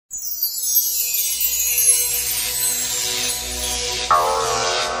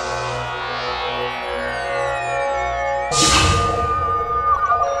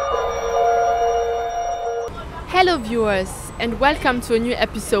Hello viewers, and welcome to a new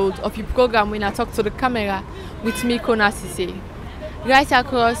episode of your program When I Talk to the Camera with me, Konnah Sesay. Right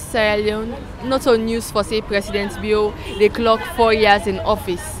across Sierra Leone, not on news for say President Bio, they clock 4 years in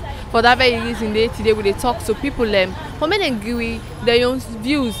office. For that very reason, today we talk to people who may agree their own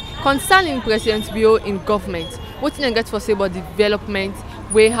views concerning President Bio in government. What they get for say about development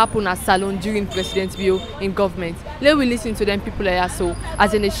will happen at Salon during President Bio in government. Let we listen to them people here so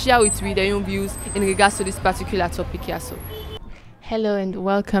as they share with me their own views in regards to this particular topic here so. Hello and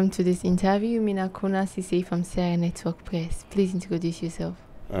welcome to this interview. Mina Konnah Sesay from Sierra Network Press. Please introduce yourself.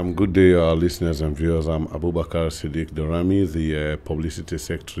 Good day, listeners and viewers. I'm Abubakar Siddiq Dorami, the Publicity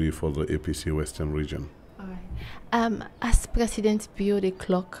Secretary for the APC Western Region. All right. As President Bio the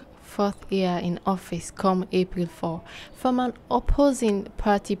clock 4th year in office come April 4, from an opposing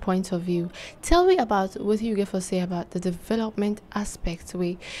party point of view, tell me about what you get to say about the development aspects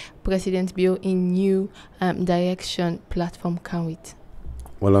where President Bio in new direction platform come with.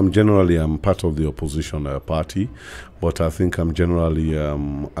 Well, I'm part of the opposition party, but I think I'm generally,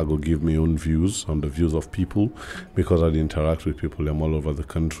 I go give my own views on the views of people because I interact with people all over the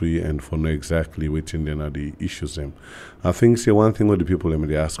country and for know exactly which Indian are the issues them. I think say one thing what the people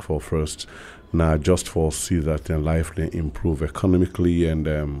they ask for first, now just for see that their life they improve economically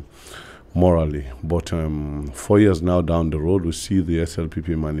and morally. But 4 years now down the road, we see the SLPP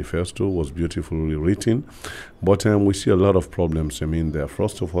manifesto was beautifully written, but we see a lot of problems. There.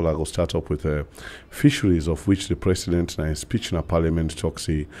 First of all, I go start up with fisheries, of which the president in his speech in a parliament talks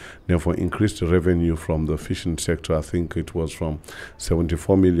therefore increase the revenue from the fishing sector. I think it was from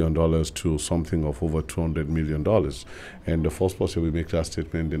 $74 million to something of over $200 million. And the first person we make that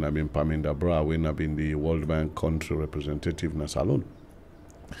statement, then I've been Paminda Bra, when I've been the World Bank country representative in Salon.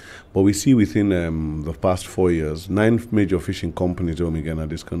 But we see within the past 4 years, 9 major fishing companies in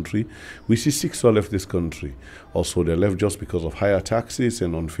this country. We see 6 all left this country. Also, they left just because of higher taxes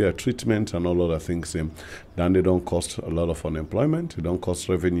and unfair treatment and all other things. Then they don't cost a lot of unemployment. They don't cost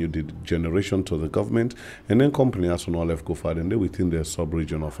revenue generation to the government. And then companies also not left go further and they within the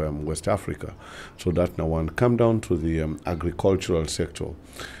sub-region of West Africa. So that now one come down to the agricultural sector.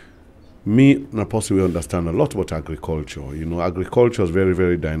 Me, I possibly understand a lot about agriculture. Agriculture is very,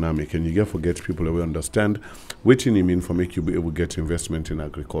 very dynamic, and you get forget people that will understand what you mean for make you be able to get investment in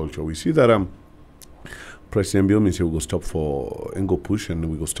agriculture. We see that President Bio means we go stop for and go push and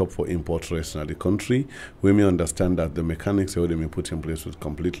we go stop for import rates in the country. We may understand that the mechanics that they may put in place was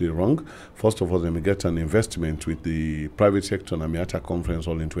completely wrong. First of all, they may get an investment with the private sector in Amiata conference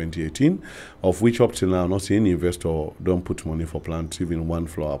all in 2018, of which up till now, not see any investor don't put money for plants, even one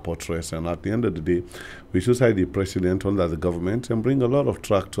flower pot race. And at the end of the day, we should say the president under the government and bring a lot of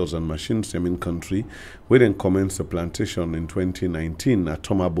tractors and machines in country. We then commence the plantation in 2019 at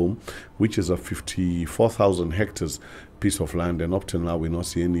Tomabom, which is a 54,000 hectares piece of land, and up till now we not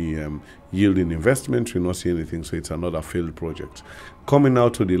see any yielding investment, we not see anything, so it's another failed project. Coming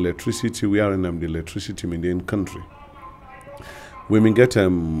out to the electricity, we are in the electricity Indian country. We may get,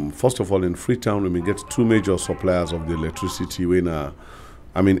 first of all in Freetown, we may get 2 major suppliers of the electricity when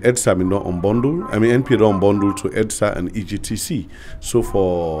EDSA may not unbundle, NP don't unbundle to EDSA and EGTC. So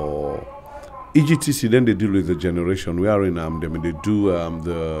for EGTC, then they deal with the generation. We are in they do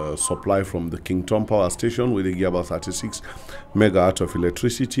the supply from the Kington Power Station, where they give about 36 megawatt of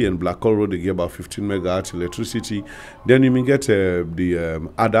electricity, and Blackwell Road, they give about 15 megawatt electricity. Then you may get the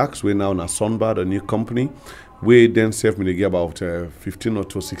ADAX, we're now in a Sunbird, a new company. We then save me, they give about 15 or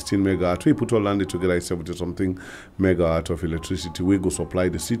to 16 megawatt. We put all land together, 70 something megawatt of electricity. We go supply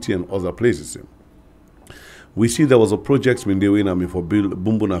the city and other places. We see there was a project in the way for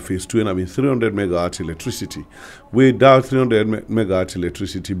Bumbuna Phase 2 and 300 megawatt electricity. We down 300 megawatt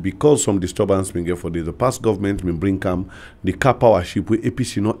electricity because some disturbance we get for the past government may bring the car power ship we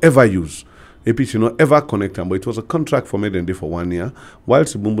APC not ever use. APC not ever connect them, but it was a contract for made and day for 1 year.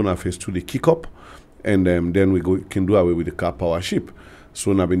 Whilst Bumbuna Phase 2 they kick up and then we can do away with the car power ship.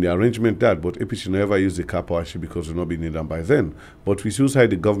 So now been the arrangement that, but APC never use the car power ship because we'll not be needed by then. But we still say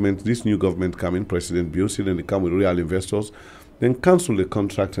the government, this new government coming, President Biosi, then they come with real investors, then cancel the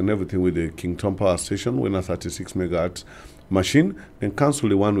contract and everything with the Kington Power Station, when a 36 megawatt machine, then cancel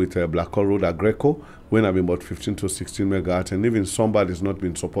the one with Blackwell Road Agreco, when I've been about 15 to 16 megawatt, and even somebody's not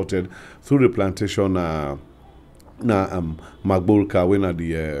been supported through the plantation Magbulka, when at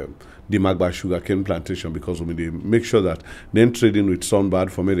the Magba sugarcane plantation, because we make sure that then trading with Sunbird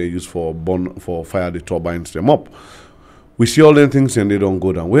for me they use for fire the turbines them up. We see all them things and they don't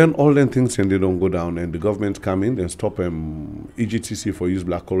go down. When all them things and they don't go down and the government come in and stop EGTC for use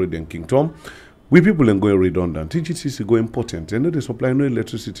Black Corridor and Kingdom, We people are going redundant. NGC go important. And they supply no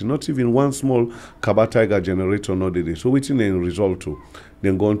electricity, not even one small Kaba Tiger generator, no they. So waiting then result to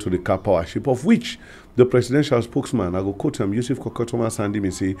then go on to the car power ship, of which the presidential spokesman, I go quote him, Yusuf Kokotoma Sandy,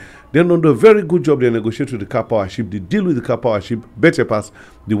 me say, they don't do a very good job. They negotiate with the car power ship. They deal with the car power ship better pass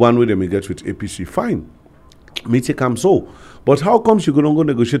the one way they may get with APC. Fine. Me take am so. But how comes you going to go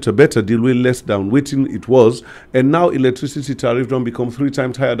negotiate a better deal with less than waiting it was, and now electricity tariff don't become 3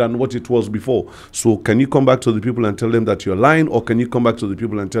 times higher than what it was before? So can you come back to the people and tell them that you're lying, or can you come back to the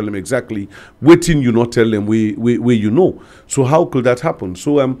people and tell them exactly waiting you not tell them where you know? So how could that happen?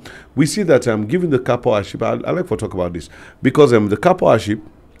 So we see that given the car power ship, I like to talk about this, because the car power ship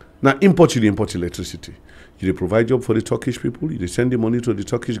now import electricity. You provide job for the Turkish people, you send the money to the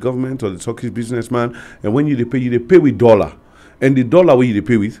Turkish government or the Turkish businessman, and when you pay with dollar. And the dollar where you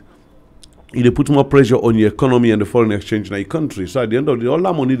pay with, you put more pressure on your economy and the foreign exchange in your country. So at the end of the day, all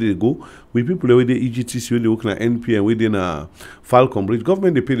that money they go, we people with the EGTC, with the work NP and within Falcon Bridge,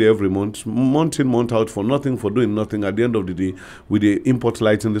 government they pay them every month in, month out, for nothing, for doing nothing. At the end of the day, with the import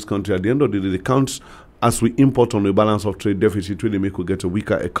light in this country, at the end of the day, the counts as we import on the balance of trade deficit, when they make we get a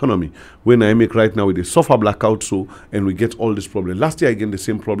weaker economy. When I make right now with the suffer blackout, so and we get all this problem. Last year again the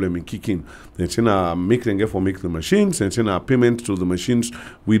same problem in kicking. Then make them get for make the machines, and send payment to the machines.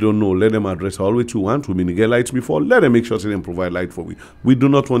 We don't know. Let them address all we want. We mean get lights before. Let them make sure they provide light for we. We do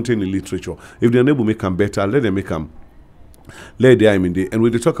not want any literature. If they're able to make them better, let them make them. And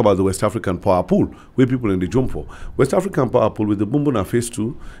we talk about the West African power pool, where people in the jump for. West African power pool with the Bumbuna phase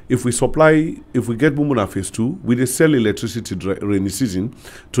 2, if we get Bumbuna phase 2, we just sell electricity rainy season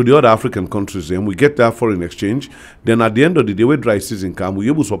to the other African countries, and we get that foreign exchange. Then at the end of the day, when dry season come, we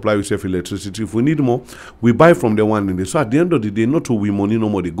able to supply yourself electricity. If we need more, we buy from the one in the. So at the end of the day, not to we money no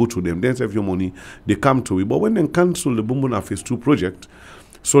more, they go to them. Then save your money, they come to it. But when they cancel the Bumbuna phase 2 project,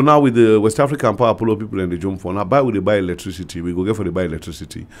 so now with the West African power pool people and the jump for now buy electricity, we go get for the buy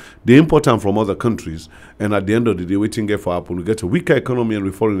electricity. They import them from other countries, and at the end of the day, waiting get for Apple, we get a weaker economy and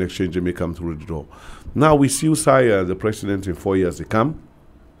with foreign exchange they may come through the door. Now we see the president in 4 years they come.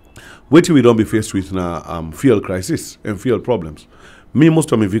 Waiting we don't be faced with now fuel crisis and fuel problems. Me,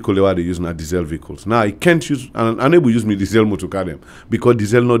 most of my vehicles they use now diesel vehicles. Now I can't use unable to use me diesel motor car them because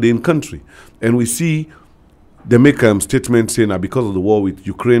diesel not in country. And we see they make statements saying that because of the war with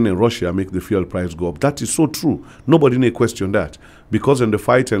Ukraine and Russia make the fuel price go up. That is so true. Nobody may question that. Because in the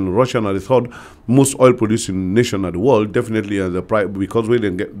fight and Russia are the third most oil producing nation of the world, definitely the price, because we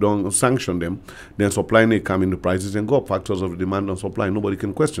don't sanction them, then supply may come in the prices and go up. Factors of demand and supply, nobody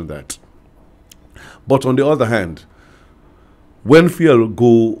can question that. But on the other hand, when fuel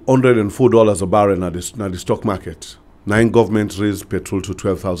go $104 a barrel at the stock market, 9 governments raised petrol to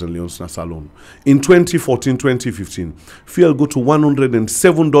 12,000 leones na salon. In 2014, 2015, fuel go to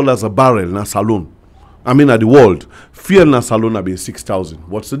 $107 a barrel na salon. I mean, at the world, fuel na salon have been 6,000.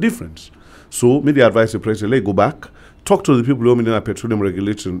 What's the difference? So, me the advice the president, let go back. Talk to the people who are in the Petroleum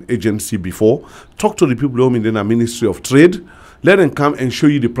Regulation Agency before. Talk to the people who are in the Ministry of Trade. Let them come and show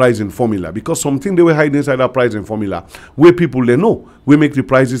you the pricing formula, because something they were hiding inside that pricing formula where people they know we make the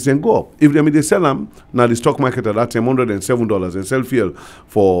prices and go up. If they sell them now the stock market at that time $107 and sell fuel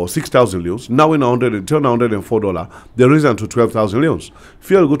for 6,000 leones, now in $104, they raise them to 12,000 leones.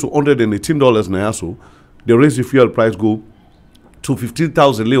 Fuel go to $118 now, so they raise the fuel price go to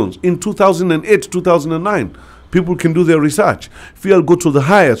 15,000 leones in 2008, 2009. People can do their research. Fuel go to the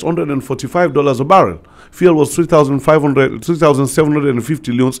highest, $145 a barrel. Fuel was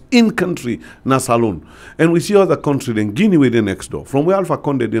 3,750 leones in country, na salon. And we see other countries, then Guinea way they next door. From where Alpha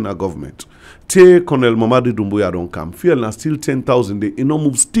Conde in our government. Take Colonel Mamadi Doumbouya don't come. Fuel na still 10,000, they no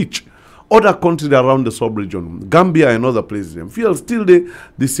move stitch. Other countries around the sub-region, Gambia and other places, fuel still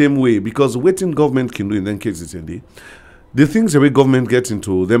the same way, because waiting government can do in them cases in the things the way government gets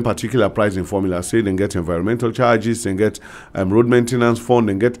into them particular pricing formula, say they get environmental charges, and get road maintenance fund,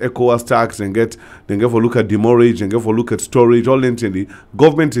 and get ECOWAS tax, and get for look at demurrage, and get for look at storage, all them things. The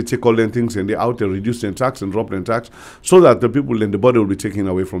government they take all them things and they out and reduce them tax and drop them tax, so that the people and the body will be taken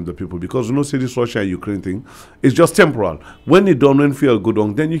away from the people. Because you know, say this Russia and Ukraine thing is just temporal. When it done, when fuel go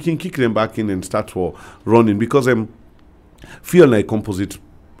down, then you can kick them back in and start for running, because fuel like composite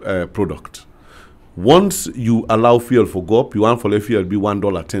product. Once you allow fuel for go up, you want for the fuel be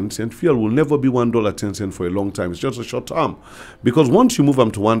 $1.10. Fuel will never be $1.10 for a long time. It's just a short term. Because once you move them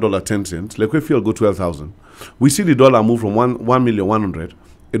to $1.10, like when fuel go 12,000, we see the dollar move from 1,100,000.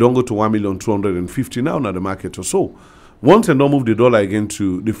 It don't go to 1,250,000 now in the market or so. Once and don't move the dollar again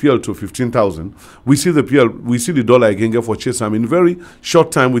to the fuel to 15,000, we see the dollar again get for chase. I mean, very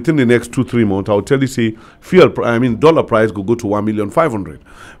short time within the next 2-3 months, I'll tell you, say dollar price go to 1,500,000,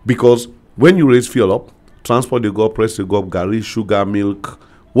 because When you raise fuel up, transport they go up, price they go up, gari, sugar, milk,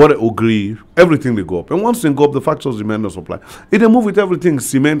 water, agree, everything they go up. And once they go up, the factors demand and supply. If they move with everything,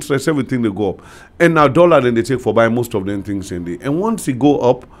 cement, stress, everything they go up. And now dollar then they take for buy most of them things in there. And once it go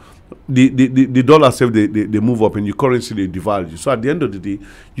up, the dollar self they move up and your currency they devalue. So at the end of the day,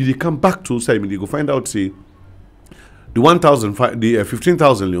 you come back to say you go find out say the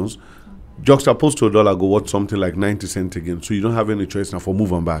 15,000 leones juxtaposed to a dollar go worth something like 90 cents again. So you don't have any choice now for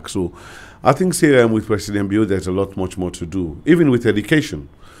moving back. So I think say with President Bio there's a lot much more to do. Even with education,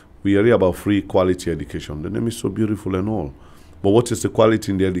 we hear about free quality education. The name is so beautiful and all. But what is the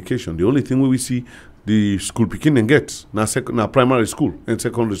quality in the education? The only thing we see the school beginning gets now primary school and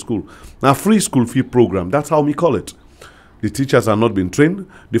secondary school. Now free school fee program. That's how we call it. The teachers are not being trained.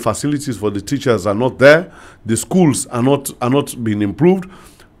 The facilities for the teachers are not there. The schools are not being improved.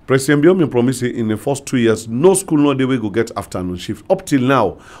 President Biomi promised in the first 2 years, no school no they will go get afternoon shift. Up till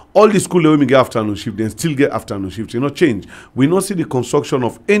now, all the school they will get afternoon shift, they still get afternoon shift. You know, change. We not see the construction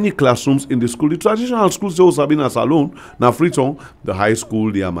of any classrooms in the school. The traditional schools they also have been as alone. Now Freetown, the high school,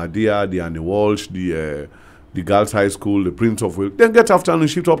 the Ahmadiyya, the Annie Walsh, the Girls High School, the Prince of Wales, then get afternoon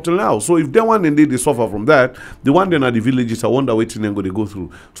shift up till now. So if they want indeed they suffer from that, the one then at the villages, I wonder what thing they go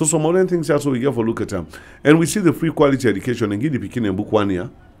through. So some other things also we get for look at them. And we see the free quality education and give the Pekin and book 1 year.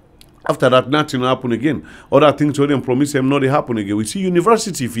 After that, nothing will happen again. Other things we them promise them, not they happen again. We see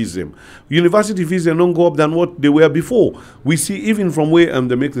university fees them. University fees they don't go up than what they were before. We see even from where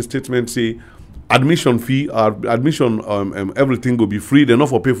they make the statement say admission fee or admission everything will be free. They not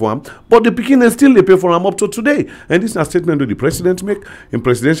for pay for them, but the Pekin still they pay for them up to today. And this is a statement that the president make, and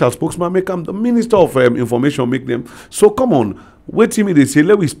presidential spokesman make them, the minister of information make them. So come on, wait till me they say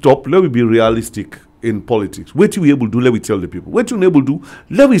let we stop, let we be realistic in politics. What you able to do, let we tell the people. What you able to do,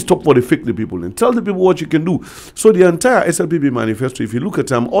 let we stop for the fake the people and tell the people what you can do. So the entire SLPP manifesto, if you look at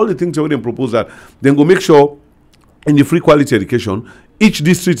them, all the things that they propose that, then go make sure in the free quality education, each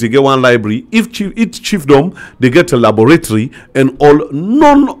district they get one library, each chiefdom they get a laboratory, and all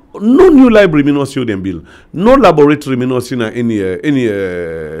no new library may not see them build, no laboratory may not see any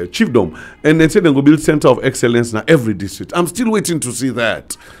chiefdom, and they say they go build center of excellence in every district. I'm still waiting to see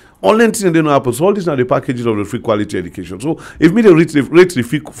that. Only thing they know happen. So all these are the packages of the free quality education. So if me they rate the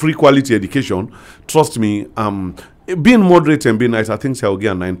free quality education, trust me, being moderate and being nice, I think I'll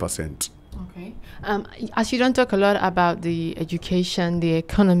get 9%. Okay. As you don't talk a lot about the education, the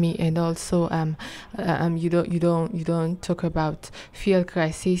economy, and also you don't talk about fuel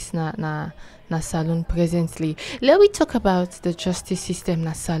crisis na Salone presently. Let we talk about the justice system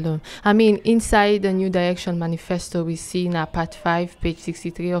na Salone. I mean, inside the New Direction manifesto, we see na part 5, page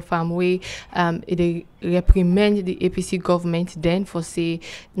 63 of way it reprimand the APC government then for say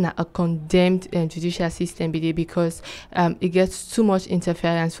na a condemned judicial system because it gets too much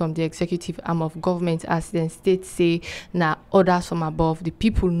interference from the executive arm of government, as then states say na orders from above. The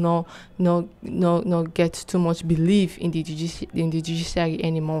people no get too much belief in the judiciary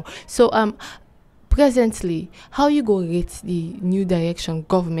anymore. So presently, how you go rate the New Direction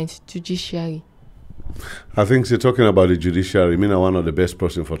government judiciary? I think you're talking about the judiciary. I mean, I'm one of the best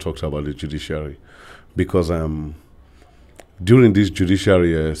person for talks about the judiciary, because during this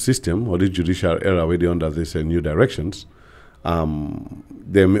judiciary system or this judicial era where they under this New Directions,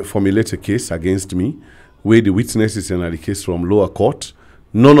 they formulate a case against me where the witnesses in the case from lower court,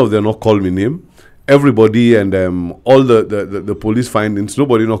 none of them not call me name. Everybody and all the police findings,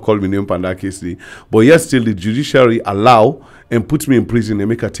 nobody not call me name on that case. But yet still the judiciary allow and put me in prison and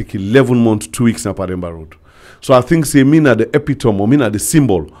make I take 11 months, 2 weeks in Pademba Road. So I think say me na the epitome or me na the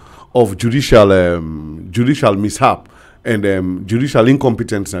symbol of judicial mishap and judicial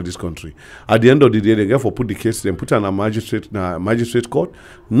incompetence in this country. At the end of the day, they therefore put the case, then put on a magistrate court.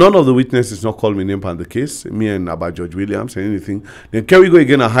 None of the witnesses not call me name on the case, me and about Judge Williams and anything. Then can we go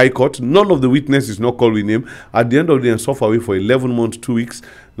again a high court? None of the witnesses not call me name. At the end of the day, and suffer away for 11 months, 2 weeks.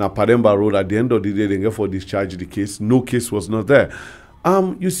 Now Pademba Road. At the end of the day, they therefore discharge the case. No case was not there.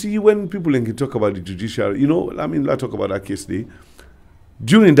 You see, when people can talk about the judiciary, let's talk about that case there.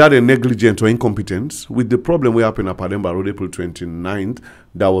 During that negligence or incompetence, with the problem we happened at Pademba Road, April 29th,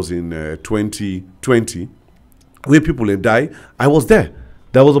 that was in 2020, where people had died, I was there.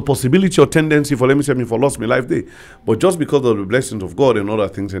 There was a possibility or tendency for, let me say, for lost my life there. But just because of the blessings of God and other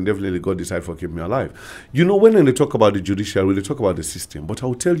things, and definitely God decided to keep me alive. When they talk about the judiciary, they talk about the system. But I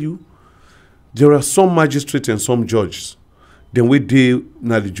will tell you, there are some magistrates and some judges, then we deal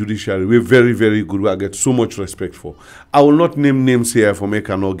now the judiciary. We're very, very good. I get so much respect for. I will not name names here for make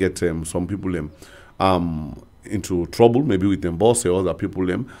I not get some people into trouble, maybe with them boss or other people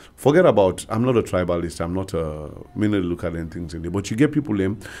them. Forget about, I'm not a tribalist, I'm not a mainly look at them things in there, but you get people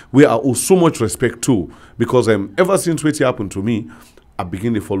them we are owe so much respect to, because ever since what happened to me, I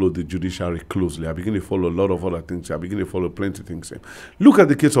begin to follow the judiciary closely. I begin to follow a lot of other things. I begin to follow plenty of things. Look at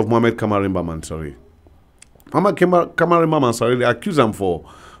the case of Mohammed Kamarimba Mansari. Mohammed Kamarimba Mansari, they accuse him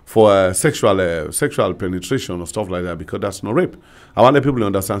for sexual penetration or stuff like that, because that's not rape. I want the people to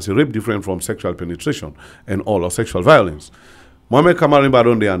understand, say, rape different from sexual penetration and all, or sexual violence. Mohammed Kamarimba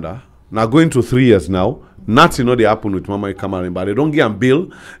don't they under. Now going to 3 years now, nothing they happen with Mohammed Kamarimba. They don't give him bail.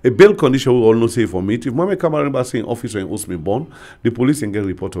 A bail condition will all say for me. If Mohammed Kamarimba say in office in Osmi Born, the police can get a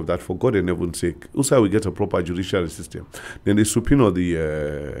report of that. For God and heaven's sake, also we get a proper judiciary system. Then they subpoena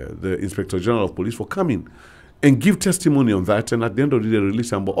the Inspector General of Police for coming and give testimony on that, and at the end of the day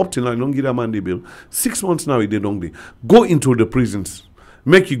release him. But up till now, don't give a man the bail. 6 months now, they don't they go into the prisons.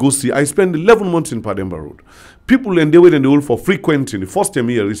 Make you go see. I spent 11 months in Pademba Road. People and they wait and they will for frequenting. The first time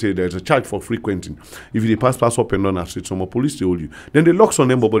here, they say there's a charge for frequenting. If they pass up and down a street, some police they hold you. Then they locks on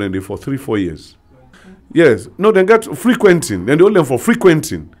them, but then they for 3-4 years. Yes, no, they get frequenting. Then they hold them for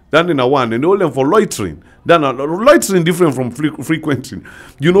frequenting. Then in a one, and they hold them for loitering. Then loitering different from frequenting.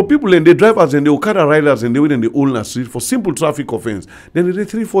 You know, people and the drivers and the Okada riders and they wait and they hold a street for simple traffic offense. Then they did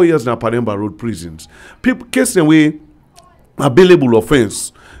 3-4 years in Pademba Road prisons. People case away available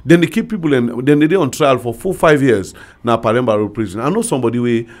offense. Then they keep people and then they on trial for 4-5 years now Pademba Road prison. I know somebody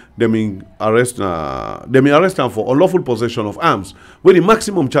where they may arrest them for unlawful possession of arms, where the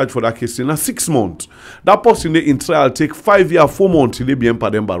maximum charge for that case is now 6 months. That person in trial take 5 years, 4 months till they be in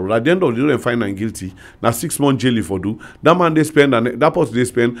Pademba Road. At the end of the day, they find them guilty. Now 6 months jail for do. That man they spend that person they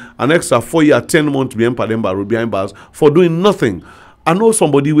spend an extra 4 years, 10 months behind Pademba Road behind bars for doing nothing. I know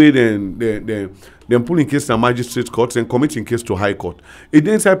somebody where then pulling case to magistrate courts and committing case to high court. It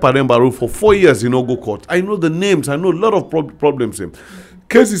didn't say Pademba Road for 4 years in Ogo court. I know the names. I know a lot of problems.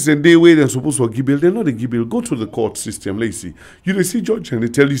 Cases and they wait and supposed to give bill. They're not a give bill. Go to the court system. Let's see. You see judge and they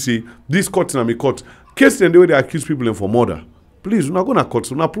tell you say this court and me court. Case and the way they accuse people for murder. Please, we're not going to court.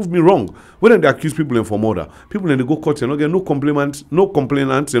 So now prove me wrong. When they accuse people for murder, people and they go court and they get no complainants,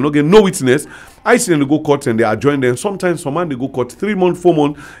 they don't get no witness. I see them they go court and they adjourn them. Sometimes some man they go court 3 months, 4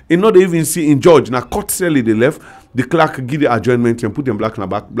 months, and not even see in judge. Now court cell they left, the clerk give the adjournment and put them black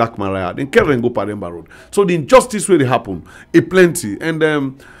Maria. Then carry and go Pademba Road. So the injustice where they happen, it plenty.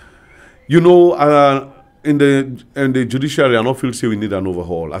 And you know, in the judiciary, I don't feel say we need an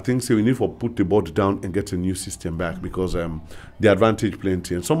overhaul. I think say we need to put the board down and get a new system back, because the advantage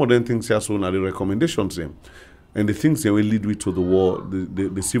plenty. And some of them things are so now the recommendations and the things that will lead we to the war,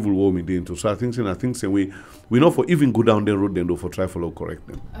 the civil war we did into. So I think we know for even go down the road then do for try follow correct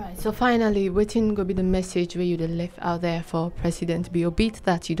them. All right. So finally, what going to be the message where you left out there for President Bio? Beat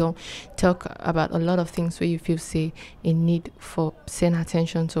that you don't talk about a lot of things where you feel say in need for send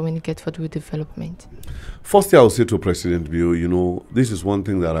attention to when you get for the development. First thing I will say to President Bio, you know, this is one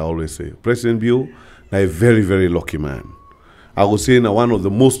thing that I always say. President Bio, a very, very lucky man. I would say now one of the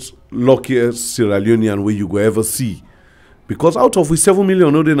most luckiest Sierra Leonean way you go ever see. Because out of 7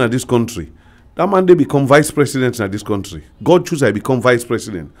 million in this country, that man they become vice president in this country. God choose I become vice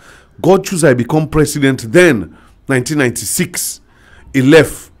president. God choose I become president then, 1996. He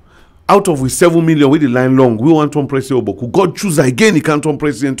left. Out of 7 million, with the line long, we want to president Oboku. God choose again, he can't turn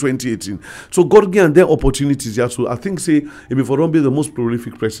president 2018. So God give them opportunities. Yeah. So I think say if for don't be the most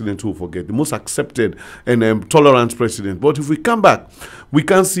prolific president who forget, the most accepted and tolerant president. But if we come back, we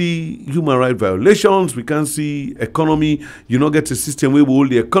can see human rights violations, we can see economy, you know, get a system where we hold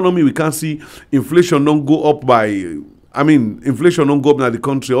the economy, we can see inflation don't go up by inflation don't go up in the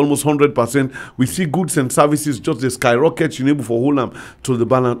country almost 100%. We see goods and services just the skyrocket, you know, for whole them to the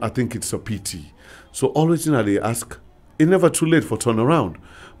balance. I think it's a pity. So always they ask, it's never too late for turnaround.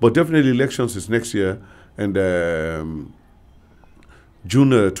 But definitely elections is next year, and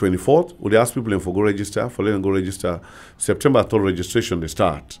June 24th, we ask people for go register, for let them go register. September 3rd registration, they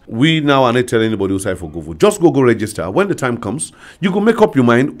start. We now are not telling anybody who say for go vote. Just go register. When the time comes, you go make up your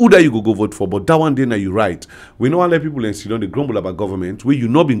mind who that you go vote for. But that one day now you right. We know a lot of people and sit on the grumble about government where you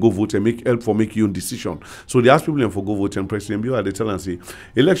not been go vote and help for make your own decision. So they ask people for go vote, and President Bio they tell and say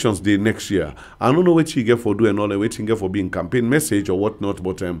elections day next year. I don't know what you get for do and all, waiting get for being campaign message or whatnot,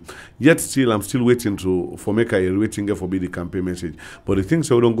 but yet still I'm still waiting for make a waiting get for be the campaign message. But the things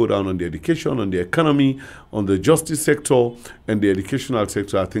that we don't go down on the education, on the economy, on the justice sector, and the educational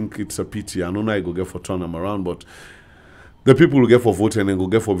sector, I think it's a pity. I don't know I go get for turn them around, but the people will get for vote and then go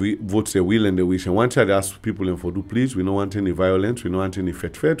get for votes their will and their wish. And one time they ask people and for do please, we don't want any violence, we don't want any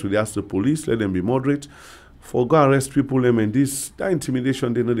fet. We ask the police, let them be moderate. For go arrest people, and that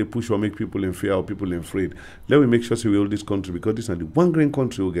intimidation, they know they push or make people in fear or people in afraid. Let me make sure we hold this country, because this is the one green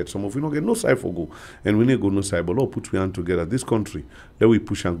country we get. Some of we don't get no side for go. And we need to go no side, but let's put we hand together. This country, let we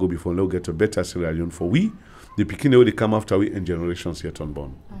push and go before let's get a better Sierra Leone for we, the Pekin they come after we, and generations yet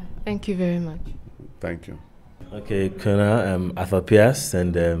unborn. Thank you very much. Thank you. Okay, Konnah, Arthur Pierce,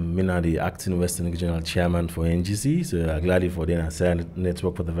 and me now the acting Western Regional Chairman for NGC. So I'm glad for the NSA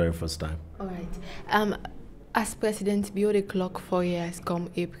network for the very first time. All right. As President Bio, the clock 4 years come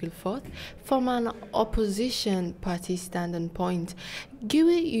April 4th. From an opposition party standpoint, give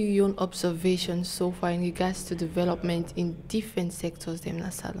your own observations so far in regards to development in different sectors in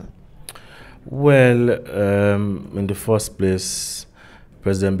the salon. Well, in the first place,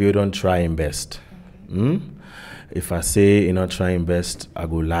 President Bio don't try and best. If I say he not trying best, I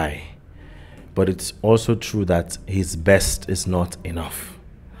go lie. But it's also true that his best is not enough.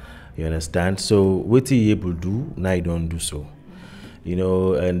 You understand? So what he able to do, now he don't do so. You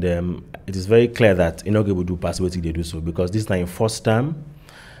know, and it is very clear that he not able to do past what he do so, because this is not his first time.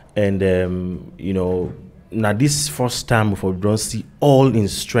 And you know, now this first time we don't see all in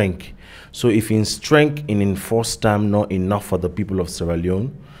strength. So if in strength in first time not enough for the people of Sierra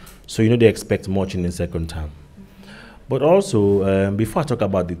Leone, so you know they expect much in the second time. But also, before I talk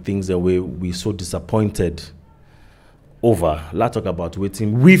about the things that we so disappointed over, let's talk about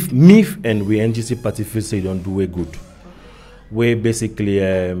waiting with MIF and we NGC party feel say don't do it good. Where basically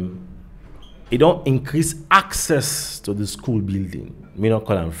it don't increase access to the school building. Me not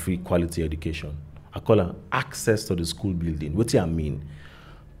call them free quality education. I call them access to the school building. What do I mean?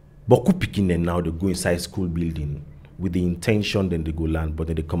 Boku picking them now, they go inside school building with the intention then they go land, but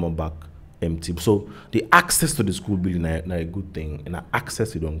then they come back empty. So the access to the school building is a good thing, and the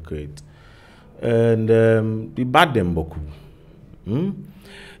access you don't create. And the bad them boku.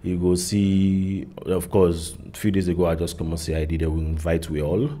 You go see, of course, a few days ago I just come and say I did. They will invite we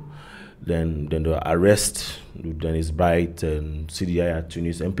all. Then the arrest, Dennis Bright and CDI at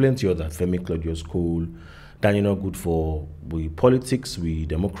Tunis and plenty other Femi Claudio School. Then you know good for we politics, we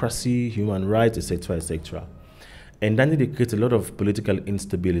democracy, human rights, etc., etc. And then they create a lot of political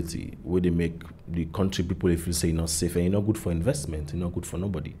instability where they make the country people feel say not safe and not good for investment, not good for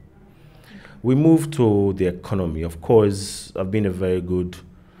nobody. We move to the economy. Of course, I've been a very good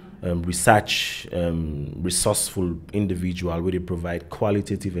research, resourceful individual where they provide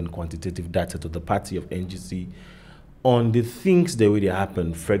qualitative and quantitative data to the party of NGC on the things that really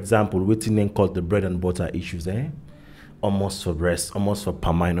happen. For example, what they call the bread and butter issues, almost for breast, almost for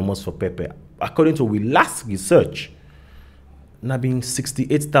palm wine, almost for pepper. According to our last research, now being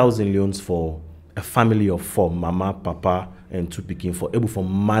 68,000 loans for a family of 4, mama, papa, and 2 pikin, for able to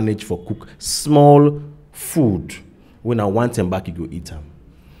manage for cook small food. When I want them back, you go eat them.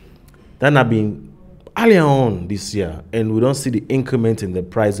 That have been earlier on this year, and we don't see the increment in the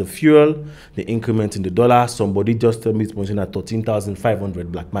price of fuel, the increment in the dollar. Somebody just told me it's mentioned at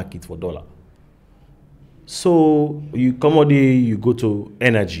 13,500 black market for dollar. So you commodity, you go to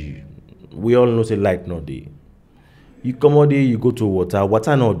energy. We all know say light not day. You commodity, you go to water,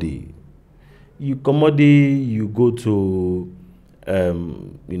 water not day. You commodity, you go to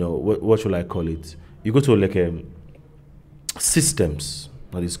you know, what should I call it? You go to like systems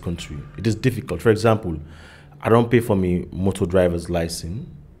of this country. It is difficult. For example, I don't pay for me motor driver's license.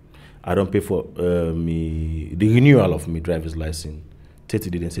 I don't pay for the renewal of my driver's license. 30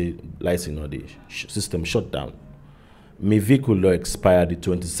 didn't say license or the system shut down. My vehicle law expired the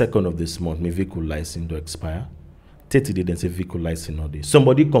 22nd of this month. My vehicle license do expire. 30 didn't say vehicle license or day.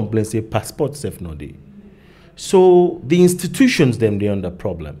 Somebody complains say passport safe no day. So the institutions them they under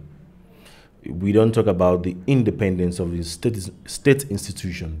problem. We don't talk about the independence of the state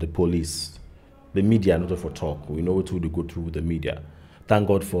institution, the police, the media. Not for talk. We know what to go through with the media. Thank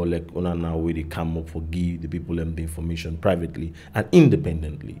God for like Ona now where they come up for give the people them the information privately and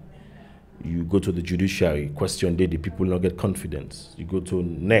independently. You go to the judiciary, question day, the people not get confidence. You go to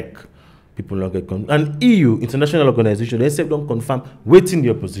NEC, people not get confidence. And EU, international organization, they say don't confirm, waiting the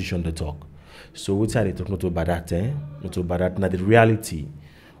opposition to talk. So what are they talking not about that, not about that, not the reality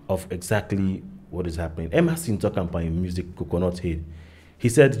of exactly what is happening. Emerson talk about in music, Coconut Head. He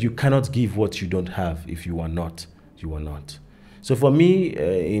said, you cannot give what you don't have. If you are not, you are not. So for me,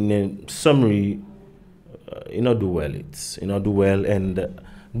 in a summary, you know, do well. It's you know do well, and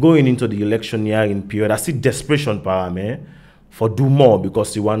going into the election year in period, I see desperation power man for do more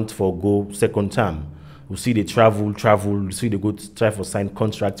because you want for go second term. We see they travel. We see they go try for sign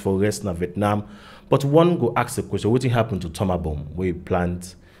contracts for rest in Vietnam. But one go ask the question: what happened to Tomabom, where he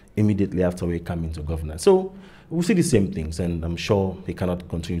plant immediately after we come into governance? So we see the same things, and I'm sure he cannot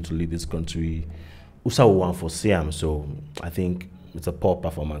continue to lead this country Usa one for Siam, so I think it's a poor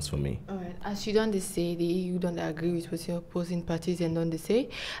performance for me. All right. As you don't say, the EU don't agree with what your opposing parties and don't say.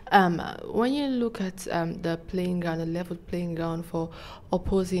 When you look at the playing ground, the level playing ground for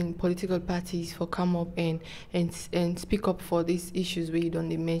opposing political parties for come up and speak up for these issues where you don't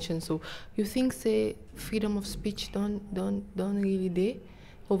mention. So you think say freedom of speech don't really there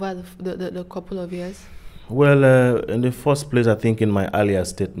over the couple of years? Well, in the first place, I think in my earlier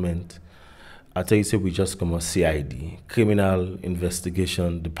statement, I tell you, say we just come a CID, Criminal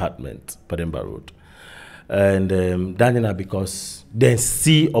Investigation Department, Pademba Road. And that because they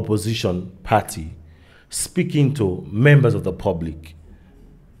see opposition party speaking to members of the public,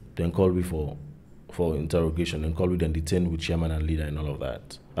 then call me for interrogation, and call me then detain with chairman and leader and all of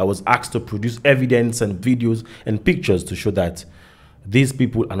that. I was asked to produce evidence and videos and pictures to show that these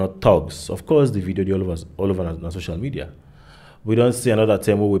people are not thugs. Of course, the video all over on social media. We don't see another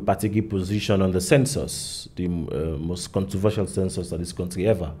time where we particularly position on the census, the most controversial census that this country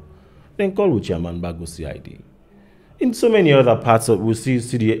ever. Then call with chairman back go CID. In so many other parts of we see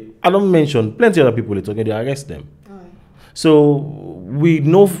the I don't mention plenty of other people talking, they arrest them. Right. So we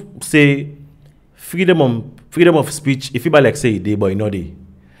know say freedom of speech, if people like say they but you know they.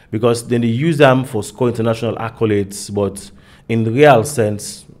 Because then they use them for score international accolades, but in the real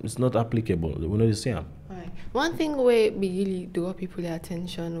sense, it's not applicable. We know the same. One thing where really draw people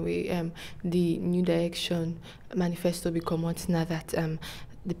attention, where the New Direction manifesto become what's now that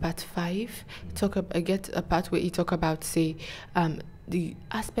the part 5 get a part where you talk about say the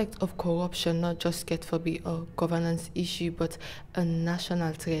aspect of corruption not just get for be a governance issue but a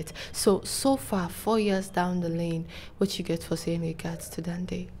national threat. So far 4 years down the lane, what you get for saying regards to that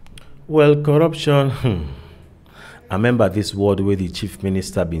day? Well, corruption. I remember this word where the chief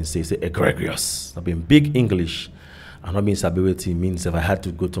minister been say egregious. I've been big English, and not being stability means if I had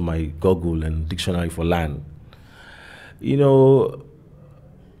to go to my Google and dictionary for land. You know,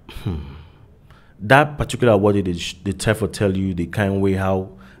 that particular word they try to tell you the kind way how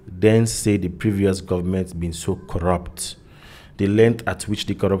then say the previous government been so corrupt, the length at which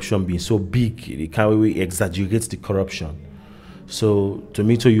the corruption been so big, the kind way we exaggerate the corruption. So to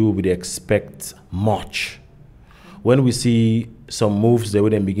me, to you, we expect much. When we see some moves they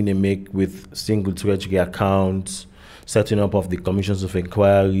would then begin to make with single treasury accounts, setting up of the commissions of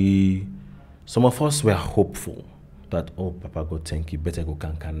inquiry, some of us were hopeful that, oh, Papa God, thank you, better go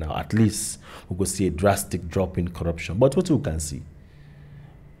can now. At least we could see a drastic drop in corruption. But what we can see,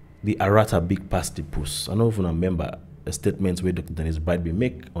 the Arata big past the puss. I don't even remember a statement where Dr. Dennis Brightby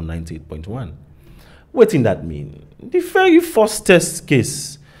make on 98.1. What did that mean? The very first test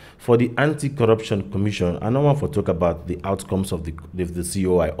case for the Anti-Corruption Commission, I don't want to talk about the outcomes of the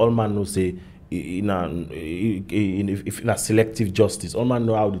COI. All man know say in a selective justice, all man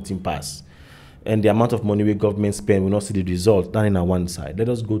know how the thing pass. And the amount of money we government spend, we not see the result, not in a one side. Let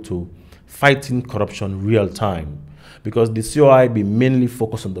us go to fighting corruption real time. Because the COI be mainly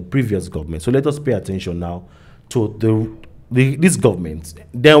focused on the previous government. So let us pay attention now to this government,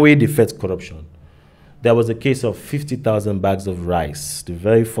 then we defeat corruption. There was a case of 50,000 bags of rice, the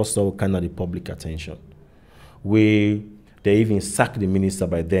very first of kind of the public attention, where they even sacked the minister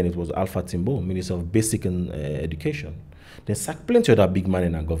by then. It was Alpha Timbo, Minister of Basic and Education. They sacked plenty of other big man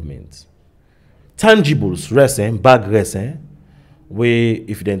in our government. Tangibles, bag rest, where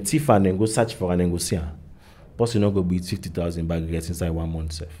if then thief and then go search for and then go see, but you not go beat 50,000 bag rest inside 1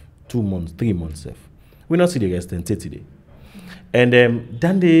 month, 2 months, 3 months. We not see the rest until today. And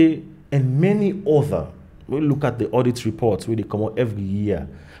then they and many other, we look at the audit reports where they come out every year,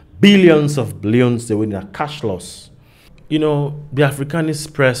 billions of billions they were in a cash loss. You know, the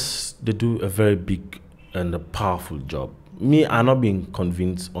Africanist press, they do a very big and a powerful job. Me, I'm not being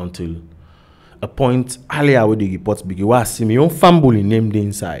convinced until a point earlier where the reports begin. Why see me own family named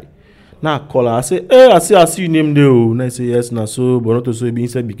inside. Now I call her, I say, hey, I see you named there. And I say, yes, now so, but not to say,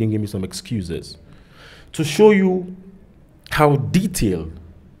 inside begin give me some excuses. To show you how detailed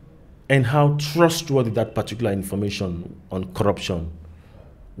and how trustworthy that particular information on corruption,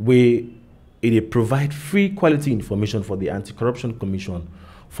 where it provide free quality information for the Anti-Corruption Commission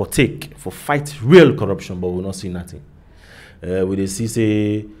for fight real corruption, but we will not see nothing. With the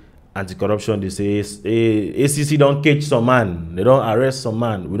say anti-corruption, they say ACC don't catch some man, they don't arrest some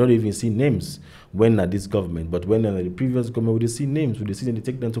man. We don't even see names when at this government, but when at the previous government, we see names, we see them, they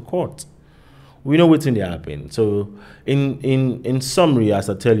take them to court. We know what's in there happen. So in summary, as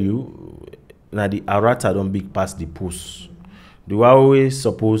I tell you, now the Arata don't big past the puss. They were always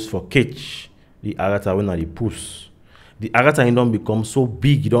supposed for catch the Arata when the puss. The Arata don't become so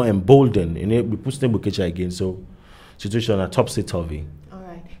big, you don't embolden, and we push them catch again. So situation are topsy-turvy. All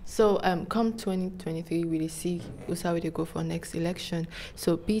right. So come 2023, we will see how they go for next election.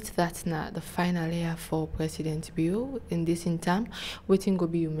 So beat that now the final year for President Bio in this in time. Waiting go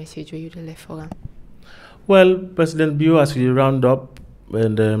be your message where you the left for him. Well, President Bio, as we round up,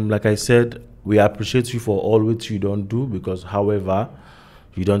 and like I said, we appreciate you for all which you don't do, because however,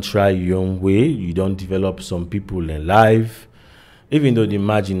 you don't try your own way, you don't develop some people in life. Even though the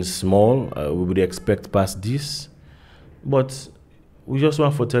margin is small, we would expect past this. But we just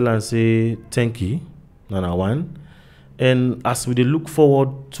want to tell and say thank you, Nana One. And as we look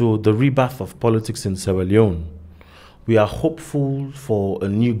forward to the rebirth of politics in Sierra Leone, we are hopeful for a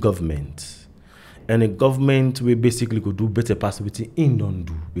new government. And a government we basically could do better past what in don't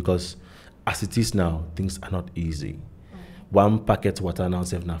do. Because as it is now, things are not easy. One packet water now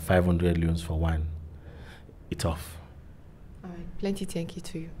save now 500 leones for one. It's tough. All right, plenty thank you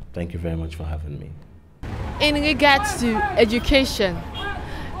to you. Thank you very much for having me. In regards to education,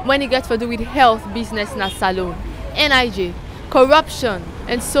 when it gets to do with health, business, and salon, NIJ, corruption,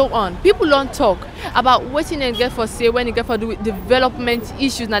 and so on, people don't talk about what they get for say when it get to do with development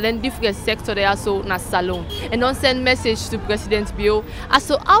issues, and then different sector they are so na salon, and don't send message to President Bio as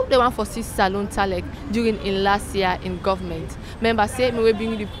to how they want for see salon talek during in last year in government. Member say me will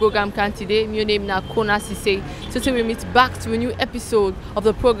bring the program can today. My name na Konnah Sesay. So till we meet back to a new episode of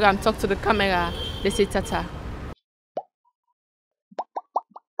the program Talk to the Camera. They say tata.